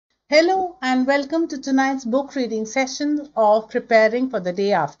Hello and welcome to tonight's book reading session of Preparing for the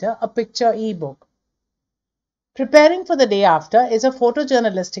Day After, a picture ebook. Preparing for the Day After is a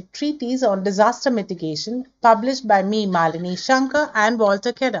photojournalistic treatise on disaster mitigation published by me, Malini Shankar, and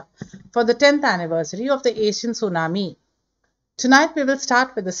Walter Kedder for the 10th anniversary of the Asian tsunami. Tonight we will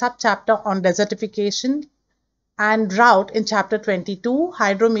start with the subchapter on desertification and drought in chapter 22,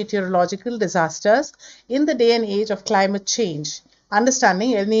 hydrometeorological disasters in the day and age of climate change,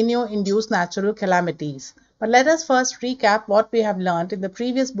 understanding El Nino induced natural calamities. But let us first recap what we have learned in the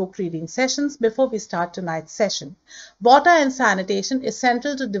previous book reading sessions before we start tonight's session. Water and sanitation is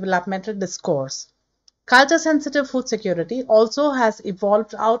central to developmental discourse. Culture-sensitive food security also has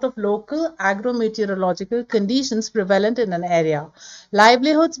evolved out of local agrometeorological conditions prevalent in an area.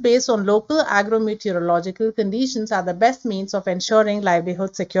 Livelihoods based on local agrometeorological conditions are the best means of ensuring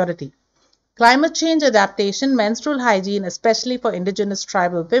livelihood security. Climate change adaptation, menstrual hygiene, especially for indigenous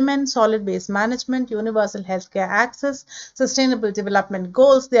tribal women, solid waste management, universal healthcare access, sustainable development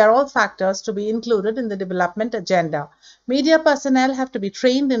goals, they are all factors to be included in the development agenda. Media personnel have to be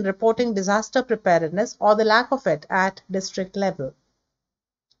trained in reporting disaster preparedness or the lack of it at district level.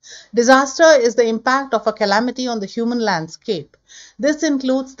 Disaster is the impact of a calamity on the human landscape. This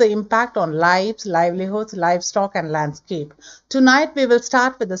includes the impact on lives, livelihoods, livestock, and landscape. Tonight, we will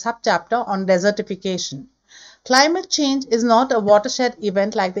start with the subchapter on desertification. Climate change is not a watershed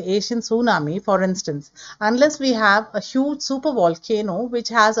event like the Asian tsunami, for instance, unless we have a huge supervolcano which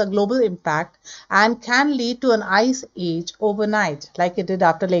has a global impact and can lead to an ice age overnight, like it did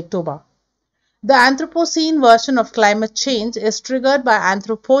after Lake Toba. The Anthropocene version of climate change is triggered by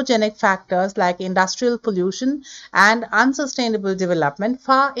anthropogenic factors like industrial pollution and unsustainable development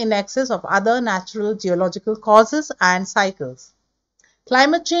far in excess of other natural geological causes and cycles.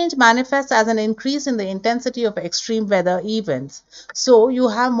 Climate change manifests as an increase in the intensity of extreme weather events. So you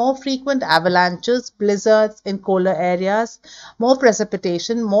have more frequent avalanches, blizzards in colder areas, more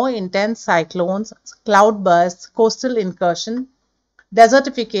precipitation, more intense cyclones, cloudbursts, coastal incursion,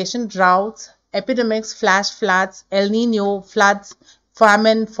 desertification, droughts, epidemics, flash floods, El Nino floods,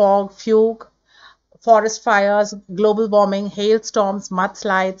 famine, fog, fugue, forest fires, global warming, hailstorms,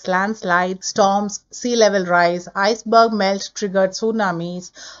 mudslides, landslides, storms, sea level rise, iceberg melt triggered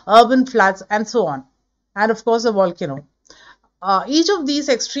tsunamis, urban floods, and so on. And of course, the volcano. Each of these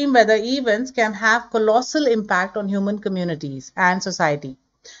extreme weather events can have colossal impact on human communities and society.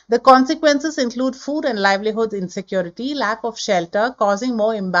 The consequences include food and livelihood insecurity, lack of shelter, causing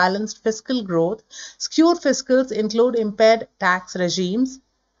more imbalanced fiscal growth. Skewed fiscals include impaired tax regimes,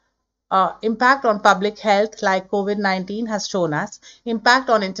 impact on public health like COVID-19 has shown us, impact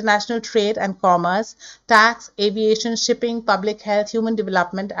on international trade and commerce, tax, aviation, shipping, public health, human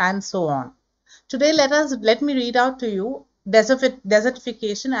development, and so on. Today, let me read out to you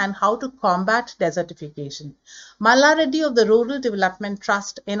desertification and how to combat desertification. Malla Reddy of the Rural Development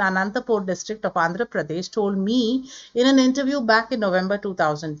Trust in Anantapur district of Andhra Pradesh told me in an interview back in November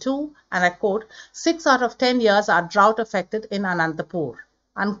 2002, and I quote, 6 out of 10 years are drought affected in Anantapur,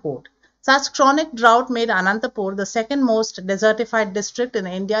 unquote. Such chronic drought made Anantapur the second most desertified district in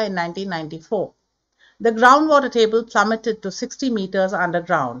India in 1994. The groundwater table plummeted to 60 meters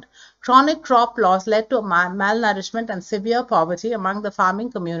underground. Chronic crop loss led to malnourishment, and severe poverty among the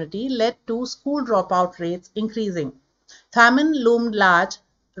farming community led to school dropout rates increasing. Famine loomed large,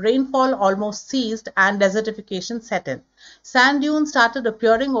 rainfall almost ceased, and desertification set in. Sand dunes started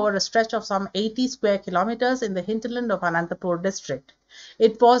appearing over a stretch of some 80 square kilometers in the hinterland of Anantapur district.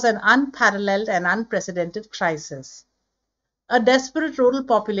 It was an unparalleled and unprecedented crisis. A desperate rural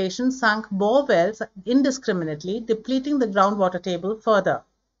population sunk bore wells indiscriminately, depleting the groundwater table further.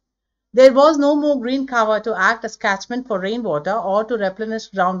 There was no more green cover to act as catchment for rainwater or to replenish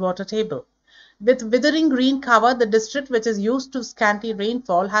groundwater table. With withering green cover, the district, which is used to scanty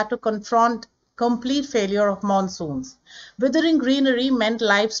rainfall, had to confront complete failure of monsoons. Withering greenery meant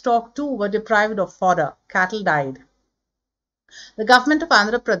livestock too were deprived of fodder. Cattle died. The government of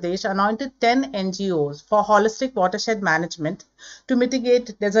Andhra Pradesh anointed 10 NGOs for holistic watershed management to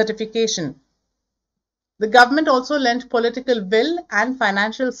mitigate desertification. The government also lent political will and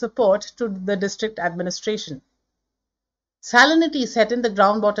financial support to the district administration. Salinity set in the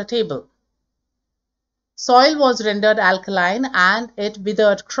groundwater table. Soil was rendered alkaline and it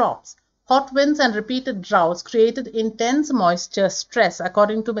withered crops. Hot winds and repeated droughts created intense moisture stress,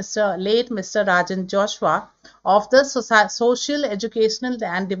 according to late Mr. Rajan Joshua of the Social, Educational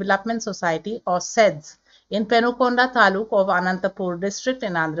and Development Society, or SEDS, in Penukonda Taluk of Anantapur district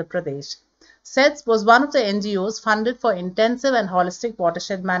in Andhra Pradesh. SEDS was one of the NGOs funded for intensive and holistic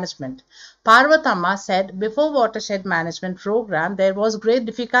watershed management. Parvathamma said, before watershed management program, there was great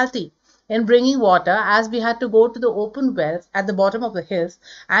difficulty in bringing water as we had to go to the open wells at the bottom of the hills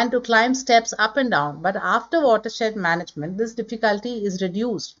and to climb steps up and down. But after watershed management, this difficulty is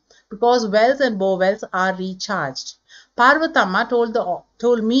reduced because wells and bore wells are recharged. Parvathamma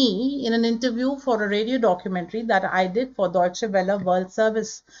told me in an interview for a radio documentary that I did for Deutsche Welle World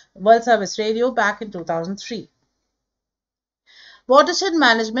Service Radio back in 2003. Watershed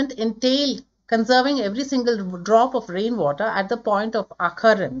management entailed conserving every single drop of rainwater at the point of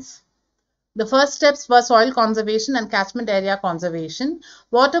occurrence. The first steps were soil conservation and catchment area conservation.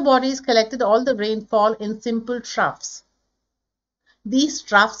 Water bodies collected all the rainfall in simple troughs. These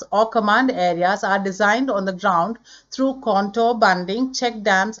troughs or command areas are designed on the ground through contour bunding, check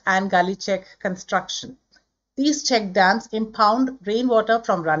dams and gully check construction. These check dams impound rainwater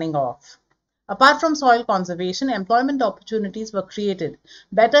from running off. Apart from soil conservation, employment opportunities were created.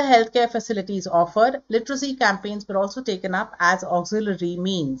 Better healthcare facilities offered. Literacy campaigns were also taken up as auxiliary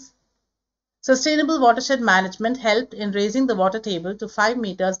means. Sustainable watershed management helped in raising the water table to 5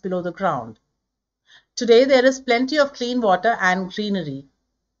 meters below the ground. Today, there is plenty of clean water and greenery.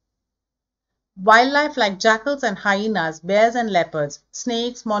 Wildlife like jackals and hyenas, bears and leopards,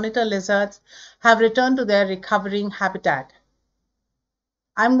 snakes, monitor lizards have returned to their recovering habitat.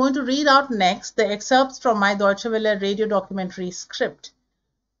 I'm going to read out next the excerpts from my Deutsche Welle radio documentary script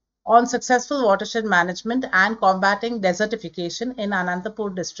on successful watershed management and combating desertification in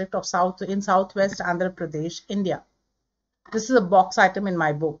Anantapur district of southwest Andhra Pradesh, India. This is a box item in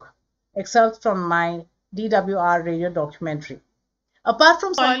my book. Excerpts from my DWR radio documentary. Apart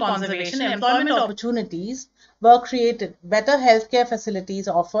from soil conservation, employment opportunities were created, better healthcare facilities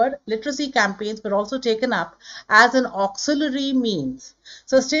offered, literacy campaigns were also taken up as an auxiliary means.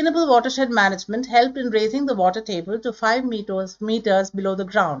 Sustainable watershed management helped in raising the water table to 5 meters below the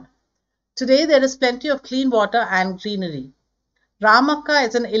ground. Today, there is plenty of clean water and greenery. Ramakka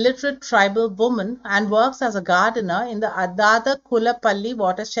is an illiterate tribal woman and works as a gardener in the Adada Kulapalli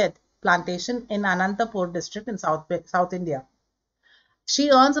watershed plantation in Anantapur district in South India.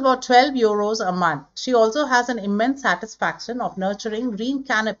 She earns about 12 euros a month. She also has an immense satisfaction of nurturing green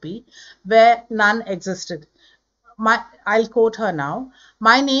canopy where none existed. I'll quote her now.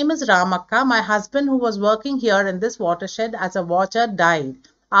 My name is Ramakka. My husband, who was working here in this watershed as a watcher, died.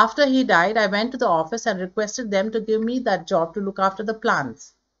 After he died, I went to the office and requested them to give me that job to look after the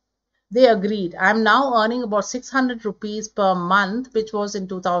plants. They agreed. I am now earning about 600 rupees per month, which was in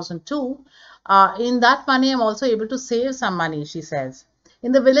 2002. In that money, I am also able to save some money, she says.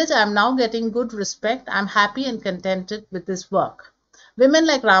 In the village, I am now getting good respect. I am happy and contented with this work. Women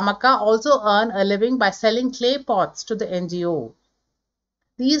like Ramakka also earn a living by selling clay pots to the NGO.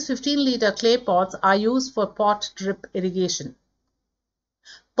 These 15-liter clay pots are used for pot drip irrigation.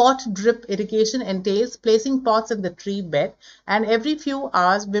 Pot drip irrigation entails placing pots in the tree bed, and every few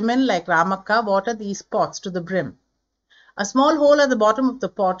hours, women like Ramakka water these pots to the brim. A small hole at the bottom of the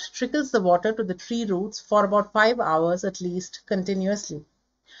pot trickles the water to the tree roots for about 5 hours at least continuously.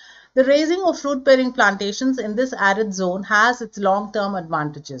 The raising of fruit-bearing plantations in this arid zone has its long-term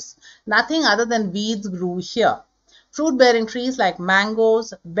advantages. Nothing other than weeds grew here. Fruit-bearing trees like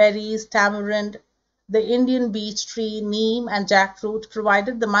mangoes, berries, tamarind, the Indian beech tree, neem and jackfruit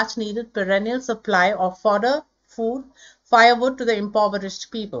provided the much-needed perennial supply of fodder, food, firewood to the impoverished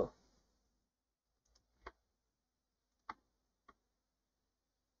people.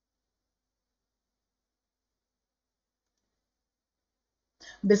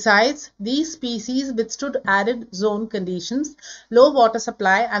 Besides, these species withstood arid zone conditions, low water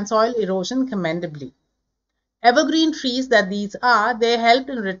supply and soil erosion commendably. Evergreen trees that these are, they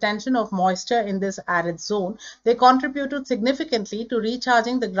helped in retention of moisture in this arid zone. They contributed significantly to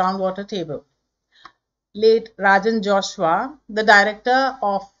recharging the groundwater table. Late Rajan Joshua, the director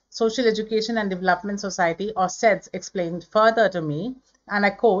of Social Education and Development Society, or SEDS, explained further to me, and I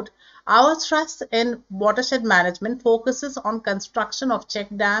quote, our thrust in watershed management focuses on construction of check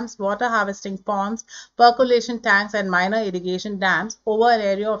dams, water harvesting ponds, percolation tanks and minor irrigation dams over an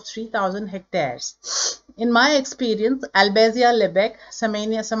area of 3,000 hectares. In my experience, Albizia lebec,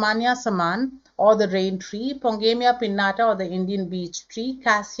 Samania saman or the rain tree, Pongamia pinnata or the Indian beech tree,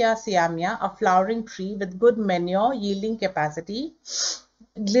 Cassia siamia, a flowering tree with good manure yielding capacity,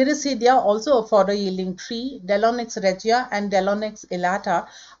 Gliricidia, also a fodder-yielding tree, Delonix regia and Delonix elata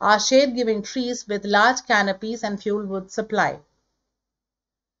are shade-giving trees with large canopies and fuel wood supply.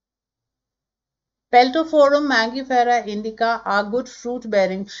 Peltophorum mangifera indica are good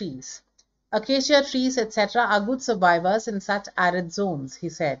fruit-bearing trees. Acacia trees, etc. are good survivors in such arid zones, he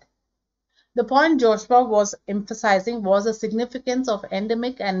said. The point Joshua was emphasizing was the significance of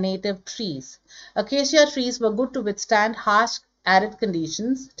endemic and native trees. Acacia trees were good to withstand harsh arid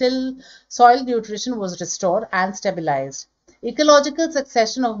conditions till soil nutrition was restored and stabilized. Ecological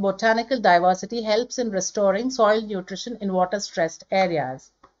succession of botanical diversity helps in restoring soil nutrition in water-stressed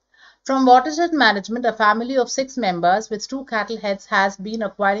areas. From watershed management, a family of 6 members with 2 cattle heads has been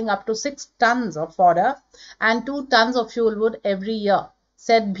acquiring up to 6 tons of fodder and 2 tons of fuel wood every year,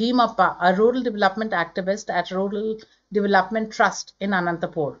 said Bhimappa, a rural development activist at Rural Development Trust in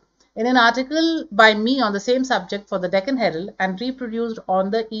Anantapur. In an article by me on the same subject for the Deccan Herald and reproduced on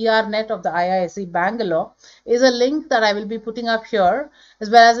the ERnet of the IISc Bangalore is a link that I will be putting up here as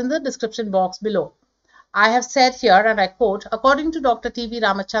well as in the description box below. I have said here, and I quote, according to Dr. T.V.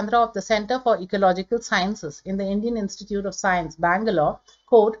 Ramachandra of the Center for Ecological Sciences in the Indian Institute of Science, Bangalore,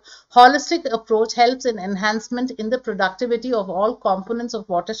 quote, holistic approach helps in enhancement in the productivity of all components of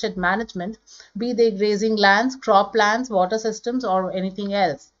watershed management, be they grazing lands, crop lands, water systems, or anything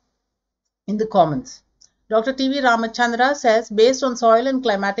else. In the comments, Dr. T.V. Ramachandra says, based on soil and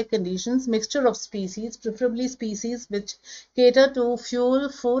climatic conditions, mixture of species, preferably species which cater to fuel,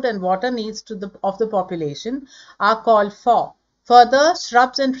 food, and water needs of the population, are called for. Further,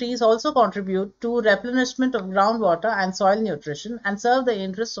 shrubs and trees also contribute to replenishment of groundwater and soil nutrition and serve the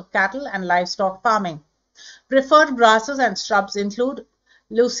interests of cattle and livestock farming. Preferred grasses and shrubs include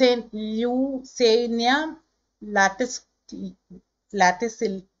Leucaena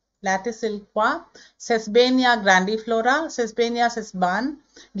laticilqua, Sesbania grandiflora, Sesbania sesban,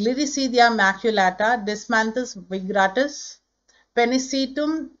 Gliricidia maculata, Desmanthus vigratus,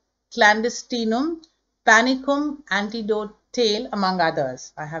 Pennisetum clandestinum, Panicum antidotale, among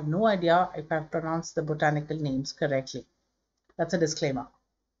others. I have no idea if I've pronounced the botanical names correctly. That's a disclaimer.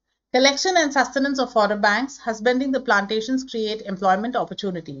 Collection and sustenance of fodder banks, husbanding the plantations create employment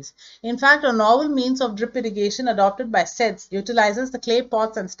opportunities. In fact, a novel means of drip irrigation adopted by SEDS utilizes the clay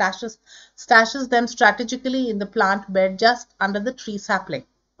pots and stashes them strategically in the plant bed just under the tree sapling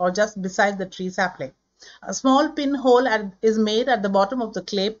or just beside the tree sapling. A small pinhole is made at the bottom of the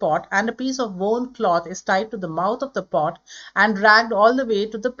clay pot and a piece of woven cloth is tied to the mouth of the pot and dragged all the way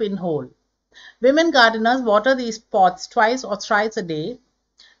to the pinhole. Women gardeners water these pots twice or thrice a day.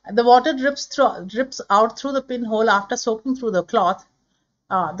 The water drips out through the pinhole after soaking through the cloth.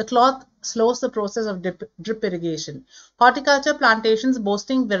 The cloth slows the process of drip irrigation. Horticulture plantations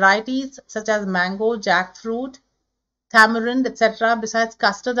boasting varieties such as mango, jackfruit, tamarind, etc., besides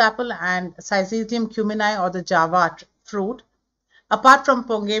custard apple and Syzygium cumini or the Java fruit, apart from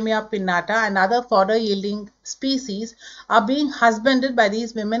Pongamia pinnata and other fodder-yielding species, are being husbanded by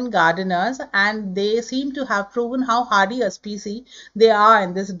these women gardeners, and they seem to have proven how hardy a species they are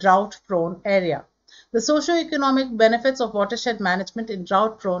in this drought-prone area. The socio-economic benefits of watershed management in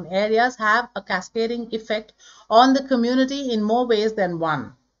drought-prone areas have a cascading effect on the community in more ways than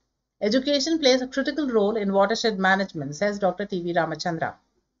one. Education plays a critical role in watershed management, says Dr. T.V. Ramachandra.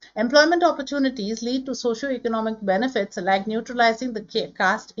 Employment opportunities lead to socio-economic benefits like neutralizing the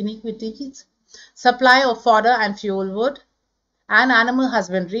caste inequities, supply of fodder and fuel wood, and animal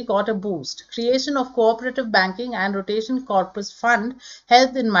husbandry got a boost. Creation of cooperative banking and rotation corpus fund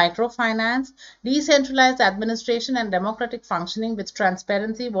helped in microfinance. Decentralized administration and democratic functioning with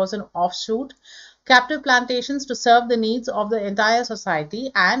transparency was an offshoot. Captive plantations to serve the needs of the entire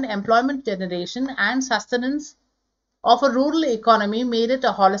society, and employment generation and sustenance of a rural economy made it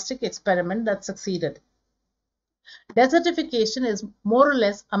a holistic experiment that succeeded. Desertification is more or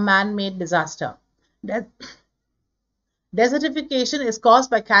less a man-made disaster. Desertification is caused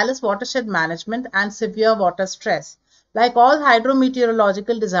by careless watershed management and severe water stress. Like all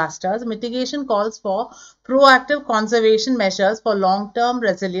hydrometeorological disasters, mitigation calls for proactive conservation measures for long-term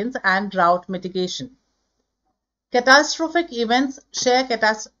resilience and drought mitigation. Catastrophic events share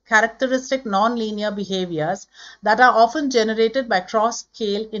characteristic non-linear behaviors that are often generated by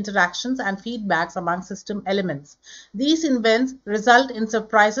cross-scale interactions and feedbacks among system elements. These events result in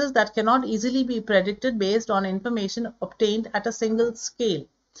surprises that cannot easily be predicted based on information obtained at a single scale.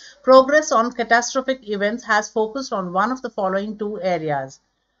 Progress on catastrophic events has focused on one of the following 2 areas: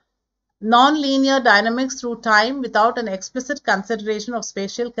 non-linear dynamics through time without an explicit consideration of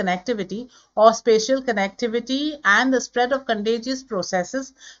spatial connectivity, or spatial connectivity and the spread of contagious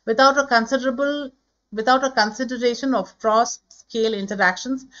processes without a consideration of cross-scale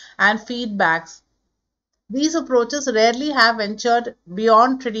interactions and feedbacks. These approaches rarely have ventured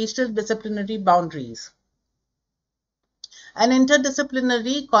beyond traditional disciplinary boundaries. An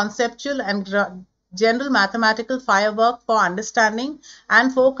interdisciplinary, conceptual, and general mathematical firework for understanding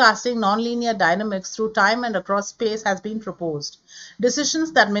and forecasting nonlinear dynamics through time and across space has been proposed.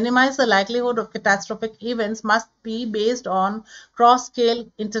 Decisions that minimize the likelihood of catastrophic events must be based on cross-scale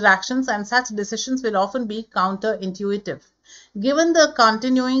interactions, and such decisions will often be counterintuitive. Given the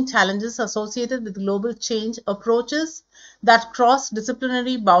continuing challenges associated with global change, approaches that cross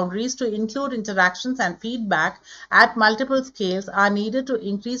disciplinary boundaries to include interactions and feedback at multiple scales are needed to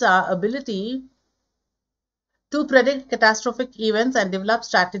increase our ability to predict catastrophic events and develop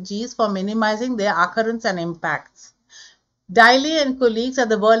strategies for minimizing their occurrence and impacts. Daly and colleagues at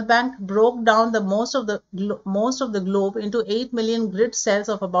the World Bank broke down most of the globe into 8 million grid cells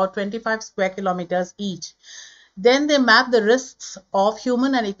of about 25 square kilometers each. Then they mapped the risks of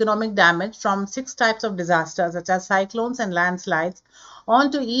human and economic damage from 6 types of disasters, such as cyclones and landslides,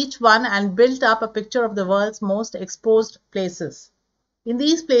 onto each one and built up a picture of the world's most exposed places. In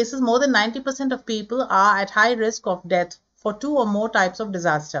these places, more than 90% of people are at high risk of death for 2 or more types of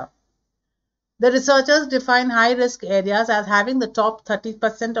disaster. The researchers define high-risk areas as having the top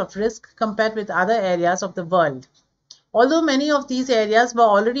 30% of risk compared with other areas of the world. Although many of these areas were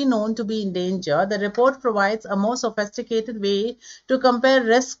already known to be in danger, the report provides a more sophisticated way to compare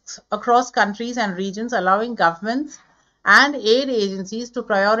risks across countries and regions, allowing governments and aid agencies to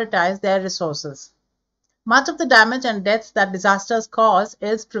prioritize their resources. Much of the damage and deaths that disasters cause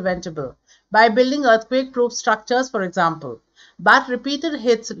is preventable by building earthquake-proof structures, for example. But repeated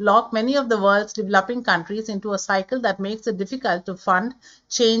hits lock many of the world's developing countries into a cycle that makes it difficult to fund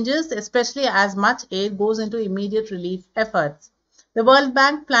changes, especially as much aid goes into immediate relief efforts. The World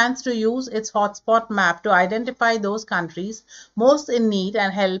Bank plans to use its hotspot map to identify those countries most in need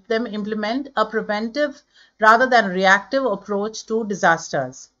and help them implement a preventive rather than reactive approach to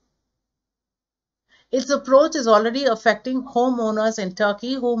disasters. Its approach is already affecting homeowners in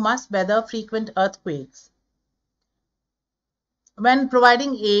Turkey who must weather frequent earthquakes. When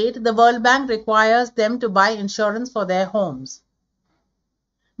providing aid, the World Bank requires them to buy insurance for their homes.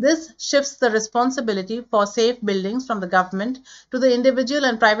 This shifts the responsibility for safe buildings from the government to the individual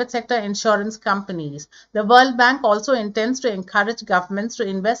and private sector insurance companies. The World Bank also intends to encourage governments to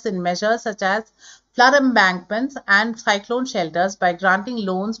invest in measures such as flood embankments and cyclone shelters by granting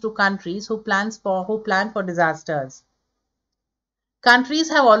loans to countries who plan for disasters. Countries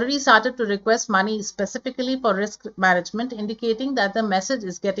have already started to request money specifically for risk management, indicating that the message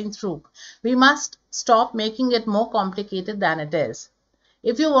is getting through. We must stop making it more complicated than it is.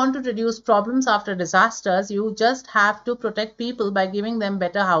 If you want to reduce problems after disasters, you just have to protect people by giving them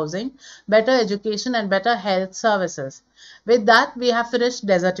better housing, better education, and better health services. With that, we have finished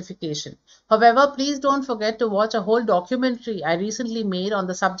desertification. However, please don't forget to watch a whole documentary I recently made on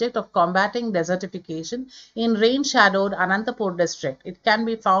the subject of combating desertification in rain-shadowed Anantapur district. It can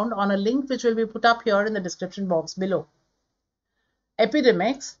be found on a link which will be put up here in the description box below.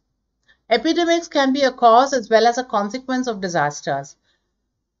 Epidemics. Epidemics can be a cause as well as a consequence of disasters.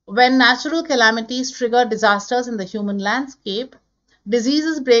 When natural calamities trigger disasters in the human landscape,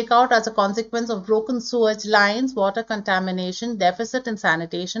 diseases break out as a consequence of broken sewage lines, water contamination, deficit in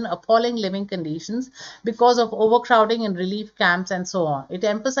sanitation, appalling living conditions because of overcrowding in relief camps, and so on. It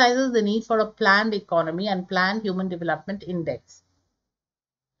emphasizes the need for a planned economy and planned human development index.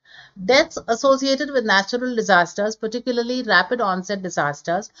 Deaths associated with natural disasters, particularly rapid onset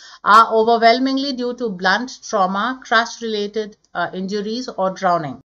disasters, are overwhelmingly due to blunt trauma, crush-related injuries, or drowning.